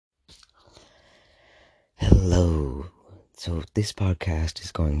Hello. So this podcast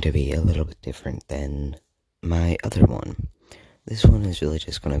is going to be a little bit different than my other one. This one is really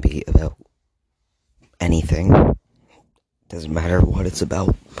just going to be about anything. Doesn't matter what it's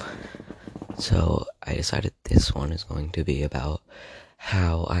about. So I decided this one is going to be about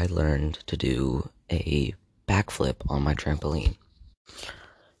how I learned to do a backflip on my trampoline.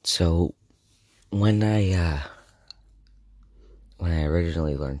 So when I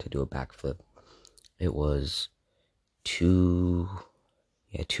originally learned to do a backflip, it was 2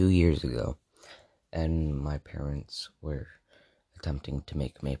 years ago, and my parents were attempting to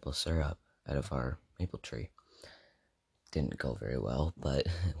make maple syrup out of our maple tree. Didn't go very well, but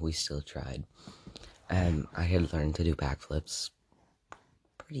we still tried. And I had learned to do backflips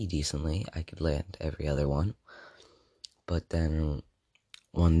pretty decently. I could land every other one. But then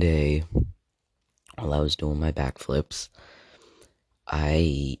one day, while I was doing my backflips,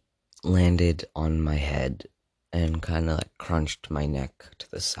 I landed on my head and kind of like crunched my neck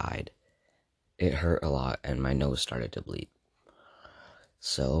to the side. It hurt a lot and my nose started to bleed.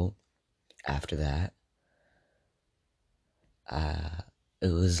 So after that,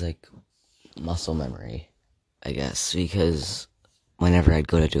 it was like muscle memory, I guess, because whenever I'd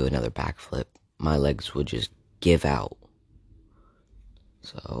go to do another backflip, my legs would just give out.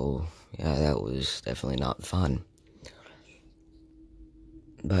 So, yeah, that was definitely not fun.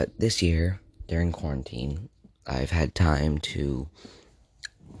 But this year, during quarantine, I've had time to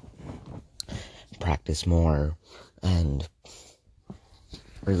practice more and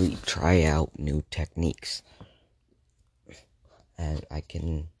really try out new techniques. And I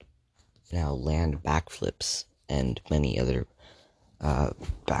can now land backflips and many other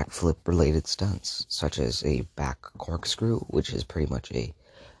backflip related stunts, such as a back corkscrew, which is pretty much a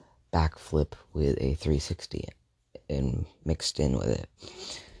backflip with a 360 and mixed in with it.